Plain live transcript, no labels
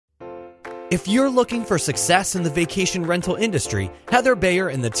If you're looking for success in the vacation rental industry, Heather Bayer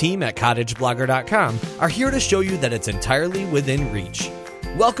and the team at cottageblogger.com are here to show you that it's entirely within reach.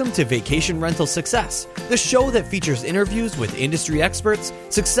 Welcome to Vacation Rental Success, the show that features interviews with industry experts,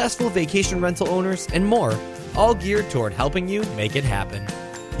 successful vacation rental owners, and more, all geared toward helping you make it happen.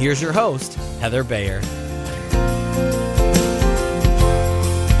 Here's your host, Heather Bayer.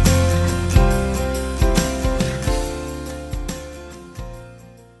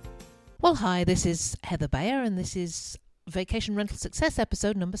 Well, hi, this is Heather Bayer, and this is Vacation Rental Success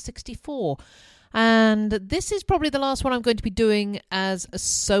episode number 64. And this is probably the last one I'm going to be doing as a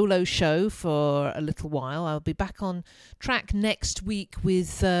solo show for a little while. I'll be back on track next week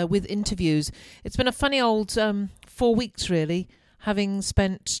with interviews. It's been a funny old 4 weeks, really, having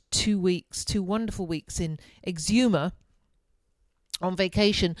spent 2 weeks, 2 wonderful weeks in Exuma on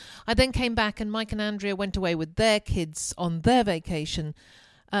vacation. I then came back and Mike and Andrea went away with their kids on their vacation.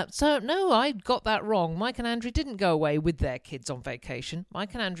 No, I got that wrong. Mike and Andrea didn't go away with their kids on vacation.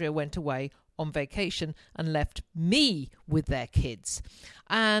 Mike and Andrea went away on vacation and left me with their kids.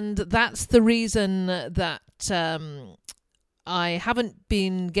 And that's the reason that I haven't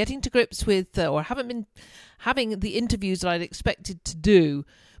been getting to grips with or haven't been having the interviews that I'd expected to do,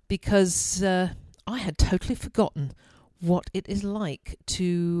 because I had totally forgotten what it is like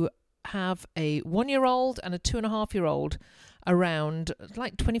to have a 1-year-old and a 2.5-year-old around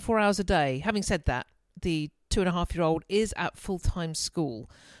like 24 hours a day. Having said that, the 2.5-year-old is at full-time school,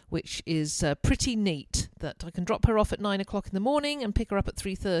 which is pretty neat, that I can drop her off at 9 o'clock in the morning and pick her up at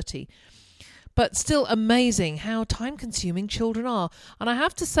 3:30. But still amazing how time-consuming children are. And I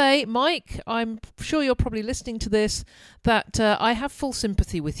have to say, Mike, I'm sure you're probably listening to this, that I have full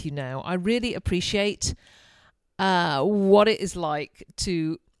sympathy with you now. I really appreciate what it is like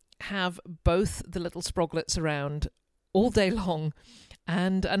to have both the little sproglets around all day long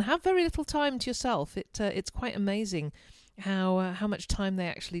and have very little time to yourself. It's quite amazing how much time they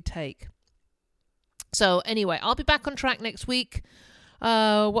actually take. So anyway, I'll be back on track next week.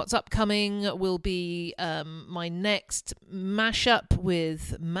 What's upcoming will be my next mashup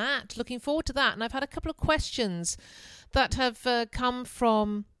with Matt. Looking forward to that. And I've had a couple of questions that have come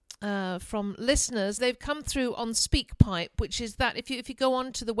from listeners. They've come through on SpeakPipe, which is that if you go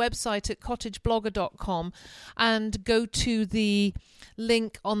on to the website at cottageblogger.com and go to the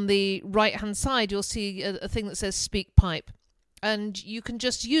link on the right hand side, you'll see a thing that says SpeakPipe, and you can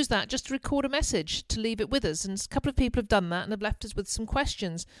just use that just to record a message to leave it with us. And a couple of people have done that and have left us with some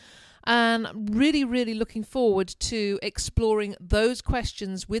questions. And I'm really, really looking forward to exploring those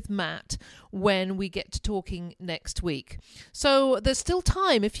questions with Matt when we get to talking next week. So there's still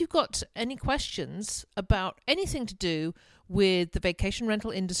time. If you've got any questions about anything to do with the vacation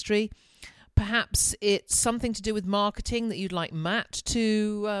rental industry, perhaps it's something to do with marketing that you'd like Matt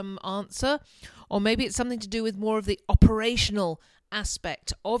to answer, or maybe it's something to do with more of the operational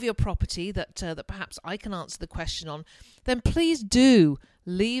aspect of your property that perhaps I can answer the question on, then please do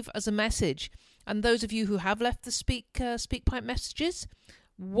leave us a message. And those of you who have left the SpeakPipe messages,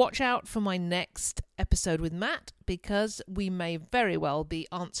 watch out for my next episode with Matt, because we may very well be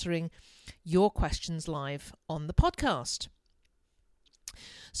answering your questions live on the podcast.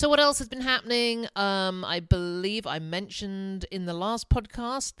 So what else has been happening? I believe I mentioned in the last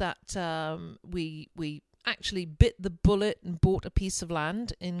podcast that we actually bit the bullet and bought a piece of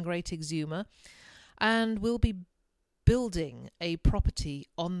land in Great Exuma, and we'll be building a property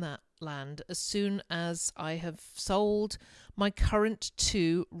on that land as soon as I have sold my current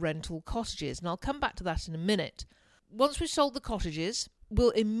 2 rental cottages. And I'll come back to that in a minute. Once we've sold the cottages, we'll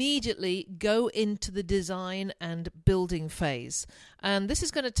immediately go into the design and building phase. And this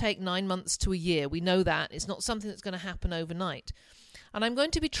is going to take 9 months to a year. We know that. It's not something that's going to happen overnight. And I'm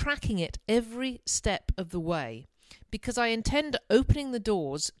going to be tracking it every step of the way, because I intend opening the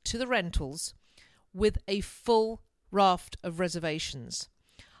doors to the rentals with a full raft of reservations.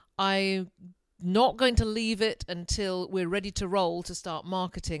 I'm not going to leave it until we're ready to roll to start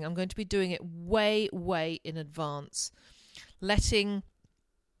marketing. I'm going to be doing it way, way in advance, letting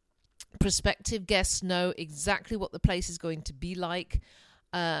prospective guests know exactly what the place is going to be like.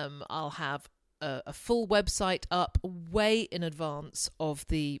 I'll have a full website up way in advance of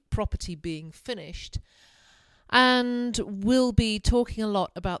the property being finished, and we'll be talking a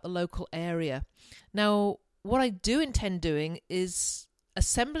lot about the local area. Now, what I do intend doing is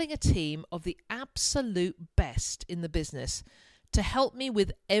assembling a team of the absolute best in the business to help me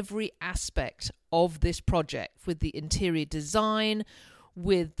with every aspect of this project, with the interior design,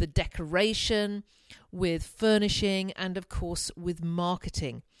 with the decoration, with furnishing, and of course with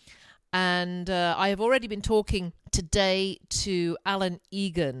marketing. And I have already been talking today to Alan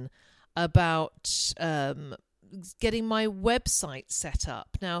Egan about getting my website set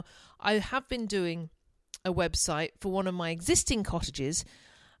up. Now, I have been doing a website for one of my existing cottages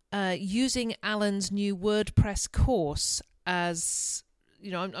using Alan's new WordPress course as,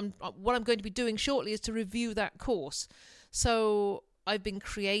 what I'm going to be doing shortly is to review that course. So I've been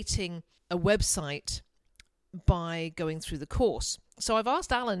creating a website by going through the course. So I've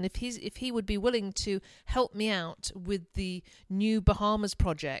asked Alan if he would be willing to help me out with the new Bahamas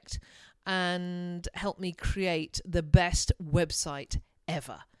project and help me create the best website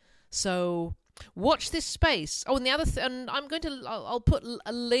ever. So watch this space. Oh, and the other and I'll put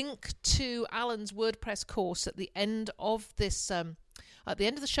a link to Alan's WordPress course at the end of this at the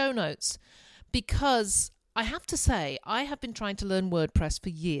end of the show notes, because I have to say I have been trying to learn WordPress for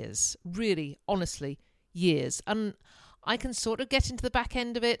years, really, honestly, years, and I can sort of get into the back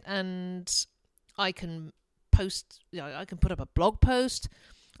end of it, and I can post, I can put up a blog post,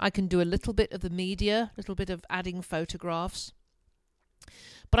 I can do a little bit of the media, a little bit of adding photographs,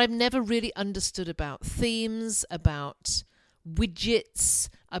 but I've never really understood about themes, about widgets,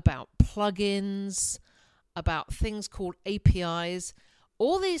 about plugins, about things called APIs.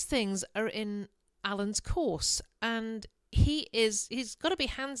 All these things are in Alan's course, and he's got to be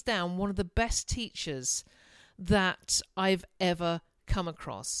hands down one of the best teachers that I've ever come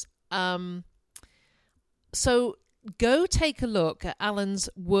across. So go take a look at Alan's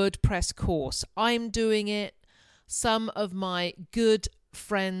WordPress course. I'm doing it. Some of my good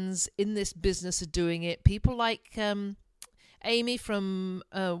friends in this business are doing it. People like Amy from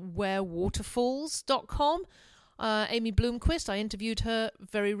wherewaterfalls.com. Amy Bloomquist, I interviewed her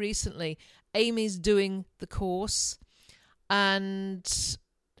very recently. Amy's doing the course. And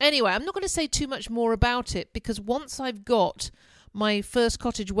anyway, I'm not going to say too much more about it, because once I've got my First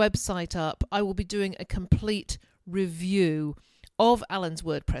Cottage website up, I will be doing a complete review of Alan's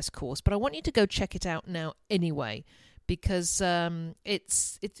WordPress course. But I want you to go check it out now anyway, because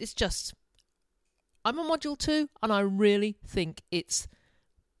it's just, I'm on module 2 and I really think it's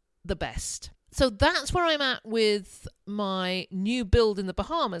the best. So that's where I'm at with my new build in the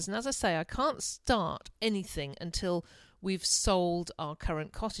Bahamas. And as I say, I can't start anything until we've sold our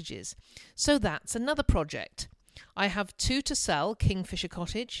current cottages. So that's another project. I have 2 to sell: Kingfisher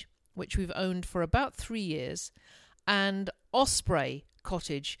Cottage, which we've owned for about 3 years, and Osprey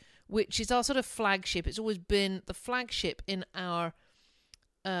Cottage, which is our sort of flagship. It's always been the flagship in our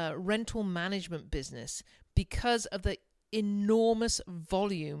rental management business because of the enormous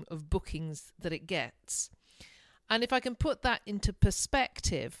volume of bookings that it gets. And if I can put that into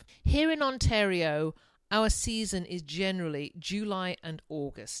perspective, here in Ontario, our season is generally July and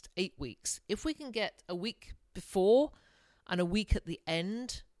August, 8 weeks. If we can get a week before and a week at the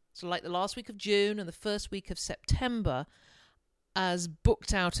end, so like the last week of June and the first week of September, as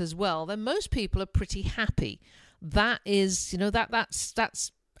booked out as well, then most people are pretty happy. That is,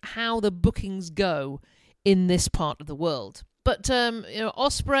 that's how the bookings go in this part of the world. But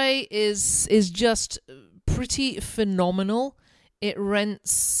Osprey is just pretty phenomenal. It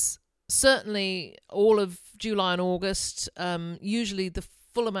rents certainly all of July and August, usually the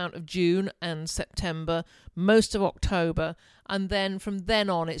full amount of June and September, most of October, and then from then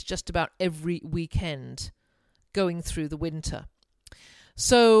on it's just about every weekend going through the winter.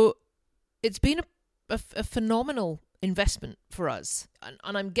 So it's been a phenomenal investment for us,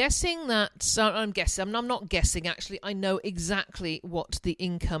 and I'm guessing that I'm not guessing, actually I know exactly what the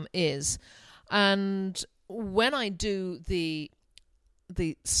income is. And when I do the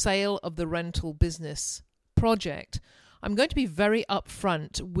sale of the rental business project, I'm going to be very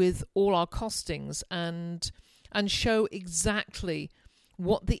upfront with all our costings and show exactly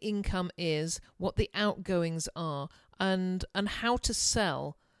what the income is, what the outgoings are, and how to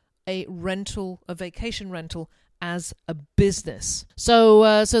sell a vacation rental as a business.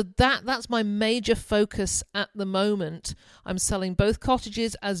 So that's my major focus at the moment. I'm selling both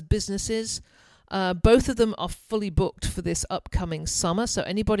cottages as businesses. Both of them are fully booked for this upcoming summer, so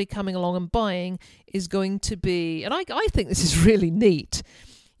anybody coming along and buying is going to be, and I think this is really neat,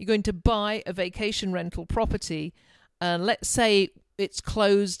 you're going to buy a vacation rental property, let's say it's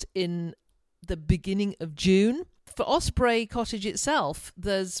closed in the beginning of June. For Osprey Cottage itself,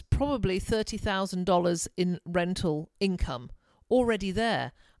 there's probably $30,000 in rental income already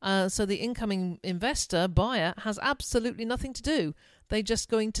there. So the incoming buyer, has absolutely nothing to do. They're just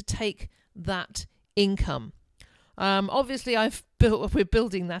going to take that income. Obviously, we're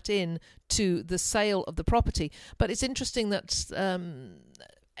building that in to the sale of the property, but it's interesting that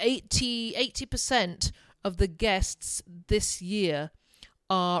 80% of the guests this year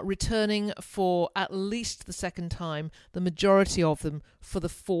are returning for at least the second time, the majority of them for the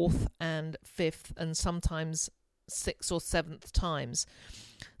fourth and fifth and sometimes sixth or seventh times.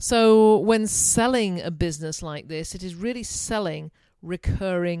 So when selling a business like this, it is really selling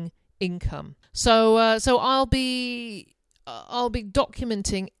recurring income. So I'll be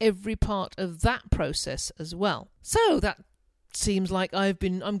documenting every part of that process as well. So that seems like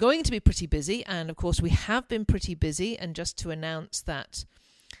I'm going to be pretty busy, and of course we have been pretty busy. And just to announce that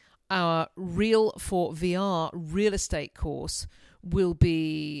our Real for VR real estate course will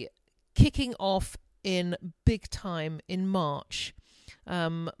be kicking off in big time in March.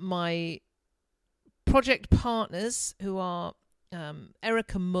 My project partners, who are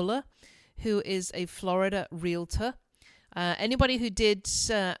Erica Muller, who is a Florida realtor. Anybody who did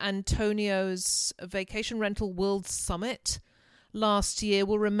Antonio's Vacation Rental World Summit last year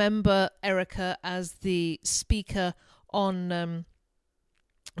will remember Erica as the speaker on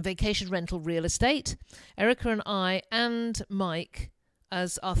vacation rental real estate. Erica and I and Mike,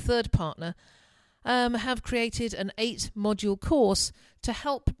 as our third partner, have created an 8-module course to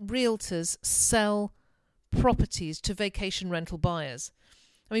help realtors sell properties to vacation rental buyers.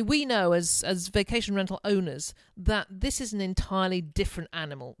 I mean, we know as vacation rental owners that this is an entirely different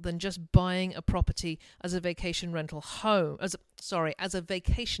animal than just buying a property as a vacation rental home, as a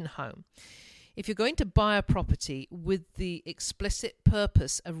vacation home. If you're going to buy a property with the explicit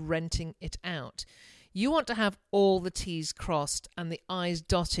purpose of renting it out, you want to have all the T's crossed and the I's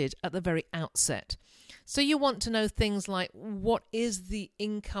dotted at the very outset. So you want to know things like, what is the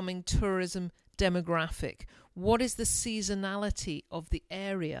incoming tourism demographic? What is the seasonality of the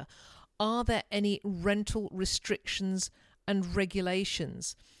area? Are there any rental restrictions and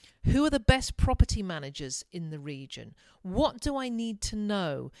regulations? Who are the best property managers in the region? What do I need to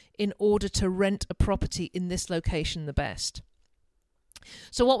know in order to rent a property in this location the best?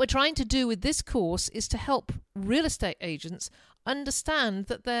 So what we're trying to do with this course is to help real estate agents understand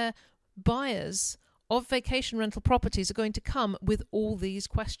that their buyers of vacation rental properties are going to come with all these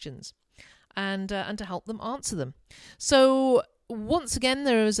questions, and to help them answer them. So once again,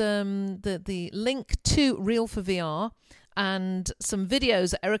 there is the link to Real for VR, and some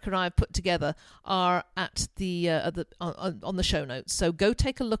videos that Erica and I have put together are at on the show notes. So go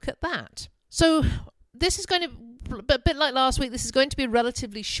take a look at that. So this is going to, a bit like last week, this is going to be a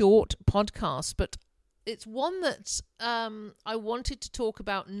relatively short podcast, but it's one that I wanted to talk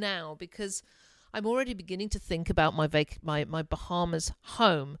about now because I'm already beginning to think about my Bahamas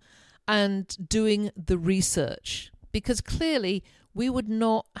home and doing the research, because clearly we would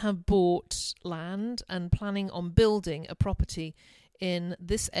not have bought land and planning on building a property in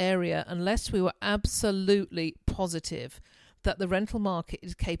this area unless we were absolutely positive that the rental market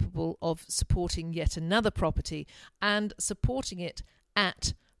is capable of supporting yet another property and supporting it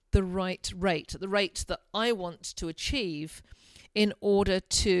at the right rate, the rate that I want to achieve in order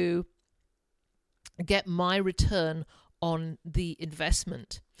to get my return on the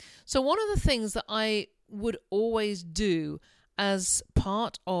investment. So one of the things that I would always do as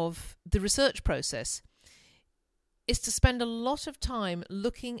part of the research process is to spend a lot of time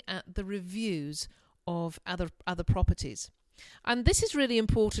looking at the reviews of other properties. And this is really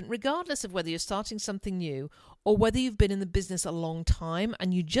important regardless of whether you're starting something new or whether you've been in the business a long time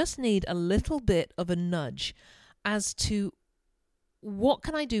and you just need a little bit of a nudge as to what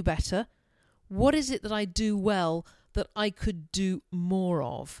can I do better? What is it that I do well that I could do more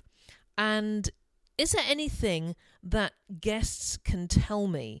of? And is there anything that guests can tell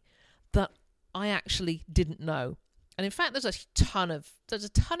me that I actually didn't know? And in fact, there's a ton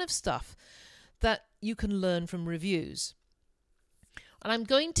of stuff that you can learn from reviews. And I'm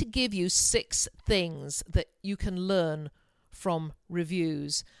going to give you 6 things that you can learn from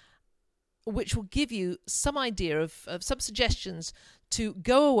reviews, which will give you some idea of some suggestions to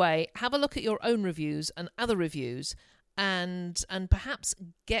go away, have a look at your own reviews and other reviews, and perhaps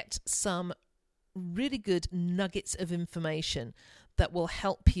get some really good nuggets of information that will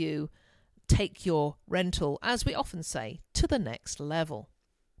help you take your rental, as we often say, to the next level.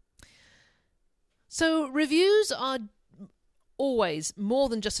 So reviews are always more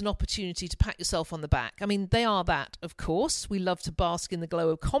than just an opportunity to pat yourself on the back. I mean, they are that, of course. We love to bask in the glow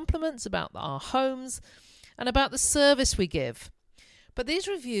of compliments about our homes and about the service we give. But these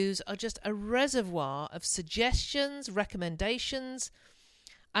reviews are just a reservoir of suggestions, recommendations,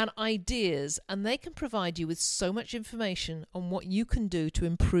 and ideas, and they can provide you with so much information on what you can do to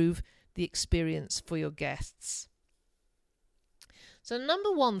improve the experience for your guests. So number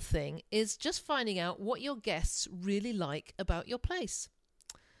 1 thing is just finding out what your guests really like about your place.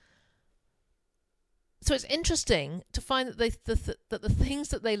 So it's interesting to find that that the things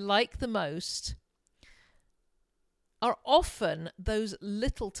that they like the most are often those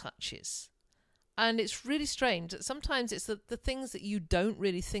little touches. And it's really strange that sometimes it's the things that you don't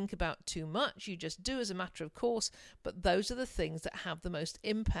really think about too much, you just do as a matter of course, but those are the things that have the most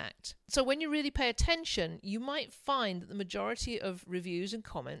impact. So when you really pay attention, you might find that the majority of reviews and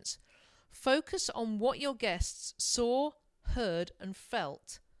comments focus on what your guests saw, heard and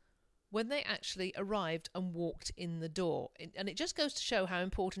felt when they actually arrived and walked in the door. And it just goes to show how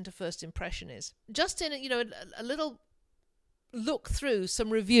important a first impression is. Just in a little look through some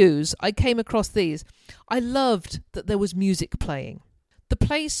reviews, I came across these. I loved that there was music playing. The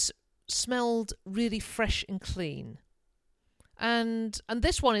place smelled really fresh and clean. And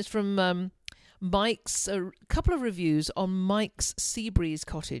this one is from Mike's, a couple of reviews on Mike's Seabreeze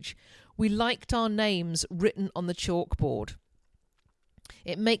cottage. We liked our names written on the chalkboard.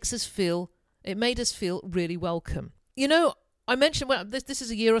 It made us feel really welcome. I mentioned, this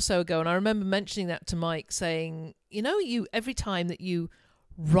is a year or so ago, and I remember mentioning that to Mike, saying, you every time that you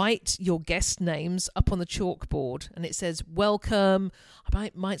write your guest names up on the chalkboard and it says welcome,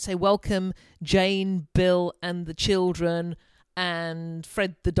 I might say welcome Jane, Bill and the children and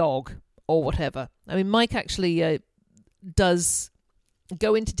Fred the dog or whatever. I mean, Mike actually does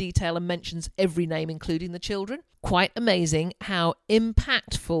go into detail and mentions every name, including the children. Quite amazing how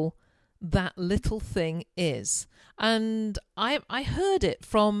impactful that little thing is. And I heard it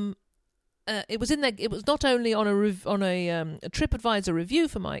from it was in there. It was not only on a TripAdvisor review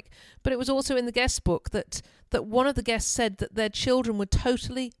for Mike, but it was also in the guest book that one of the guests said that their children were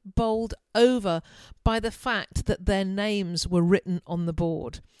totally bowled over by the fact that their names were written on the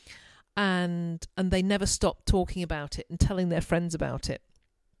board, and they never stopped talking about it and telling their friends about it.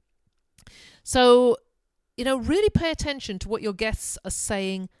 So, really pay attention to what your guests are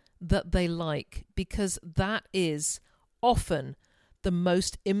saying that they like, because that is often the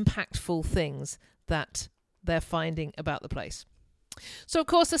most impactful things that they're finding about the place. So, of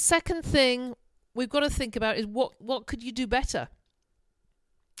course, the second thing we've got to think about is what could you do better?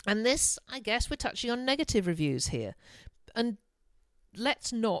 And this, I guess, we're touching on negative reviews here. And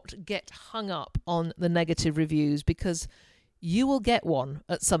let's not get hung up on the negative reviews, because you will get one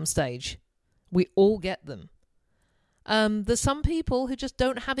at some stage. We all get them. There's some people who just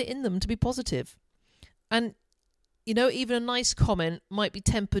don't have it in them to be positive. And, even a nice comment might be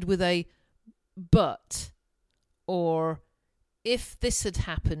tempered with a but, or if this had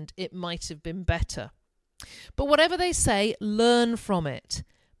happened, it might have been better. But whatever they say, learn from it.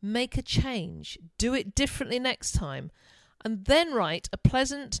 Make a change. Do it differently next time. And then write a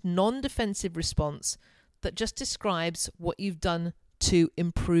pleasant, non-defensive response that just describes what you've done to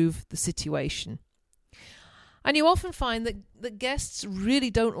improve the situation. And you often find that guests really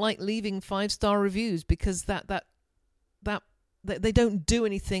don't like leaving 5-star reviews, because that they don't do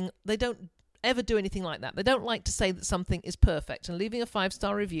anything. They don't ever do anything like that. They don't like to say that something is perfect, and leaving a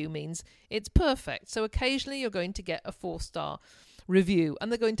 5-star review means it's perfect. So occasionally you're going to get a 4-star review,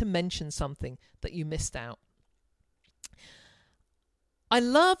 and they're going to mention something that you missed out. I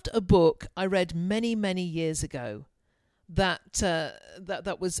loved a book I read many, many years ago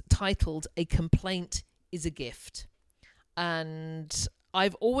that was titled A Complaint is a Gift. And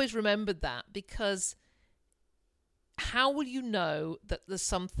I've always remembered that, because how will you know that there's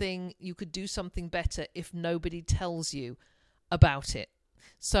something, you could do something better if nobody tells you about it?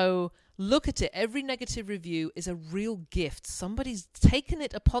 So look at it. Every negative review is a real gift. Somebody's taken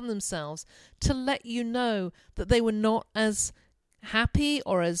it upon themselves to let you know that they were not as happy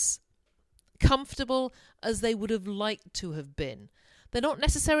or as comfortable as they would have liked to have been. They're not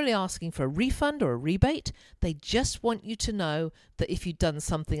necessarily asking for a refund or a rebate. They just want you to know that if you'd done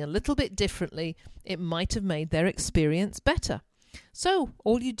something a little bit differently, it might have made their experience better. So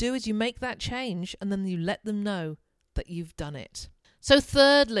all you do is you make that change, and then you let them know that you've done it. So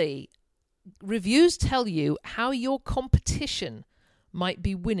thirdly, reviews tell you how your competition might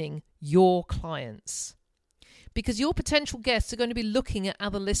be winning your clients, because your potential guests are going to be looking at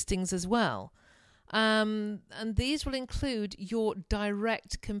other listings as well. And these will include your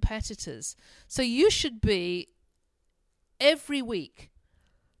direct competitors. So you should be every week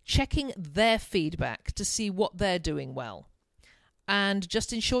checking their feedback to see what they're doing well, and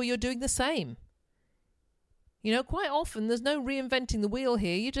just ensure you're doing the same. Quite often there's no reinventing the wheel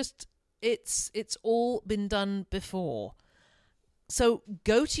here. It's all been done before. So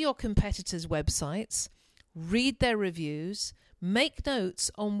go to your competitors' websites, read their reviews, make notes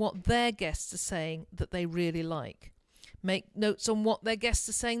on what their guests are saying that they really like. Make notes on what their guests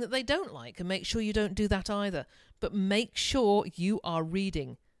are saying that they don't like, and make sure you don't do that either. But make sure you are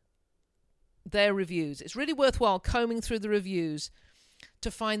reading their reviews. It's really worthwhile combing through the reviews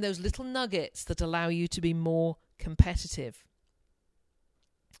to find those little nuggets that allow you to be more competitive.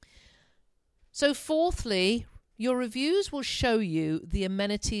 So fourthly, your reviews will show you the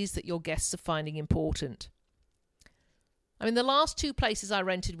amenities that your guests are finding important. I mean, the last two places I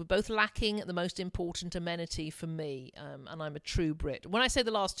rented were both lacking the most important amenity for me, and I'm a true Brit. When I say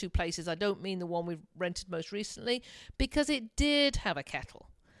the last two places, I don't mean the one we've rented most recently, because it did have a kettle.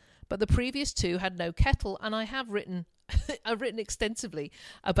 But the previous two had no kettle, and I have written I've written extensively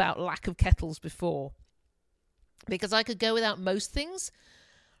about lack of kettles before. Because I could go without most things,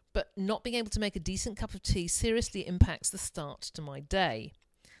 but not being able to make a decent cup of tea seriously impacts the start to my day.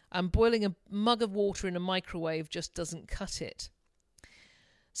 And boiling a mug of water in a microwave just doesn't cut it.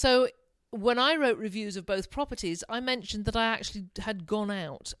 So when I wrote reviews of both properties, I mentioned that I actually had gone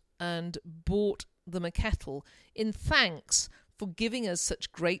out and bought them a kettle in thanks for giving us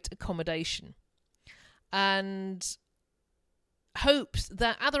such great accommodation, and hoped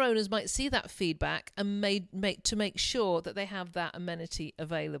that other owners might see that feedback and make sure that they have that amenity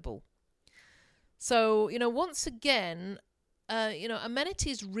available. So, once again,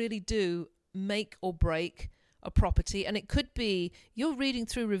 amenities really do make or break a property. And it could be you're reading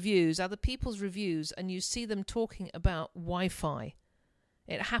through reviews, other people's reviews, and you see them talking about Wi-Fi.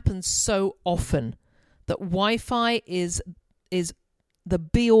 It happens so often that Wi-Fi is the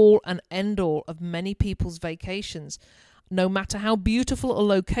be-all and end-all of many people's vacations. No matter how beautiful a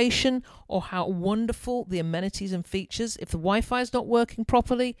location or how wonderful the amenities and features, if the Wi-Fi is not working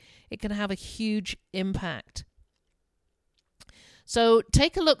properly, it can have a huge impact. So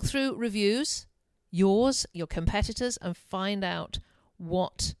take a look through reviews, yours, your competitors, and find out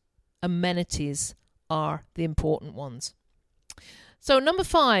what amenities are the important ones. So number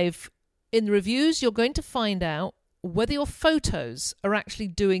 5, in the reviews, you're going to find out whether your photos are actually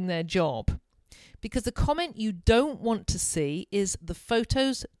doing their job. Because the comment you don't want to see is the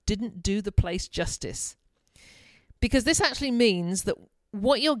photos didn't do the place justice. Because this actually means that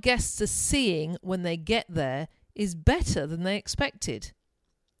what your guests are seeing when they get there is better than they expected.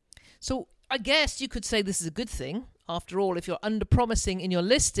 So I guess you could say this is a good thing. After all, if you're under-promising in your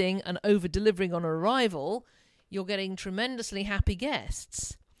listing and over-delivering on arrival, you're getting tremendously happy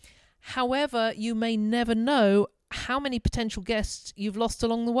guests. However, you may never know how many potential guests you've lost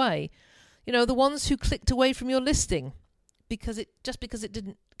along the way. The ones who clicked away from your listing because it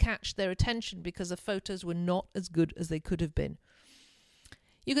didn't catch their attention because the photos were not as good as they could have been.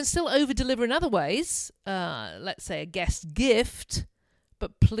 You can still over-deliver in other ways, let's say a guest gift,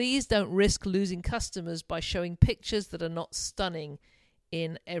 but please don't risk losing customers by showing pictures that are not stunning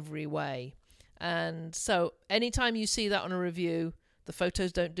in every way. And so anytime you see that on a review, the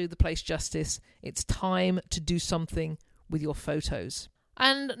photos don't do the place justice, it's time to do something with your photos.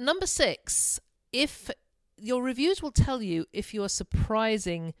 And number 6, if your reviews will tell you if you are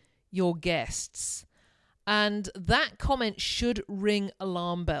surprising your guests. And that comment should ring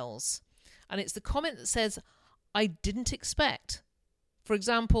alarm bells. And it's the comment that says, I didn't expect. For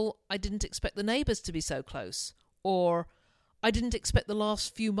example, I didn't expect the neighbours to be so close. Or I didn't expect the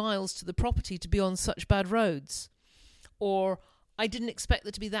last few miles to the property to be on such bad roads. Or I didn't expect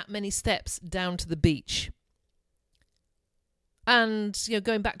there to be that many steps down to the beach. And,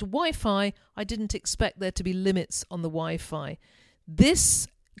 going back to Wi-Fi, I didn't expect there to be limits on the Wi-Fi.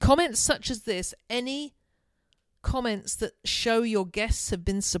 Comments such as this, any comments that show your guests have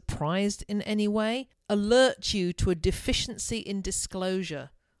been surprised in any way, alert you to a deficiency in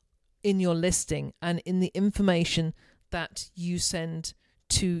disclosure in your listing and in the information that you send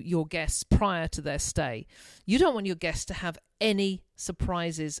to your guests prior to their stay. You don't want your guests to have any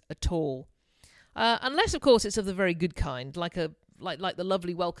surprises at all. Unless, of course, it's of the very good kind, like the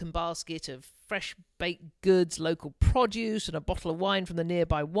lovely welcome basket of fresh baked goods, local produce, and a bottle of wine from the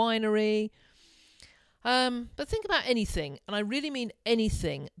nearby winery. But think about anything, and I really mean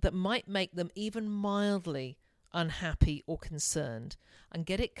anything, that might make them even mildly unhappy or concerned, and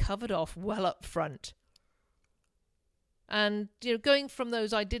get it covered off well up front. And going from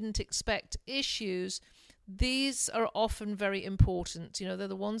those I didn't expect issues, these are often very important. They're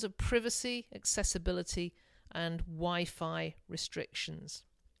the ones of privacy, accessibility, and Wi-Fi restrictions.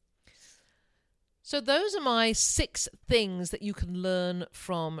 So those are my 6 things that you can learn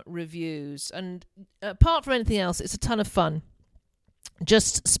from reviews. And apart from anything else, it's a ton of fun.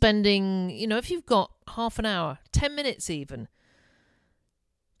 Just spending, if you've got half an hour, 10 minutes even,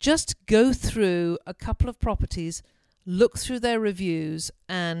 just go through a couple of properties, look through their reviews,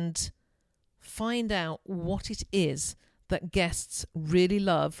 and find out what it is that guests really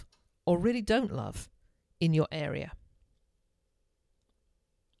love or really don't love in your area.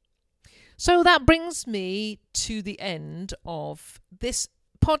 So that brings me to the end of this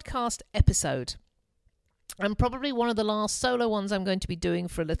podcast episode. And probably one of the last solo ones I'm going to be doing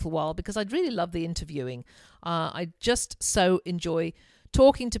for a little while, because I really love the interviewing. I just so enjoy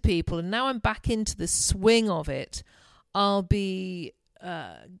talking to people, and now I'm back into the swing of it. I'll be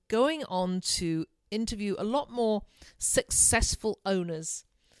going on to interview a lot more successful owners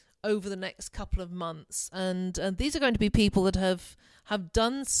over the next couple of months, and these are going to be people that have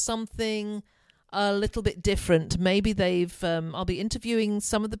done something a little bit different. Maybe I'll be interviewing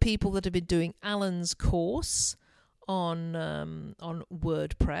some of the people that have been doing Alan's course on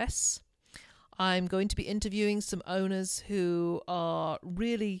WordPress. I'm going to be interviewing some owners who are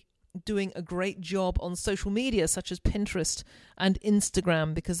really doing a great job on social media, such as Pinterest and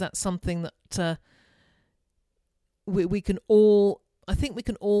Instagram, because that's something that we can all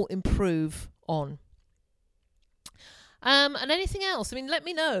improve on. And anything else? I mean, let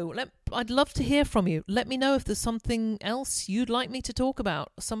me know. I'd love to hear from you. Let me know if there's something else you'd like me to talk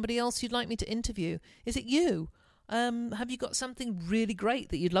about, somebody else you'd like me to interview. Is it you? Have you got something really great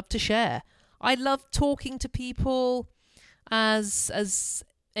that you'd love to share? I love talking to people, as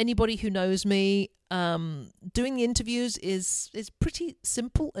anybody who knows me. Doing the interviews is pretty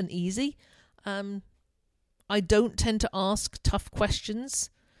simple and easy. I don't tend to ask tough questions.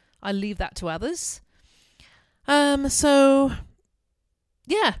 I leave that to others. So,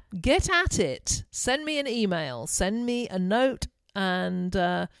 yeah, get at it. Send me an email, send me a note,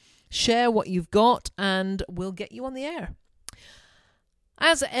 and share what you've got, and we'll get you on the air.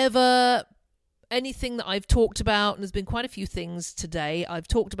 As ever, anything that I've talked about, and there's been quite a few things today I've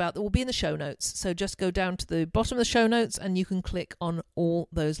talked about that will be in the show notes. So just go down to the bottom of the show notes and you can click on all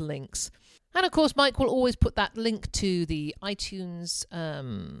those links. And of course, Mike will always put that link to the iTunes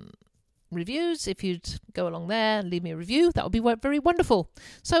reviews. If you'd go along there and leave me a review, that would be very wonderful.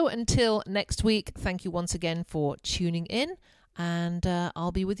 So until next week, thank you once again for tuning in, and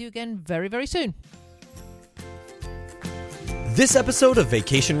I'll be with you again very, very soon. This episode of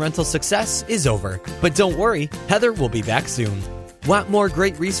Vacation Rental Success is over, but don't worry, Heather will be back soon. Want more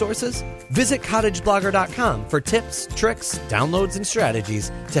great resources? Visit cottageblogger.com for tips, tricks, downloads, and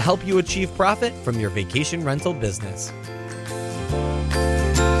strategies to help you achieve profit from your vacation rental business.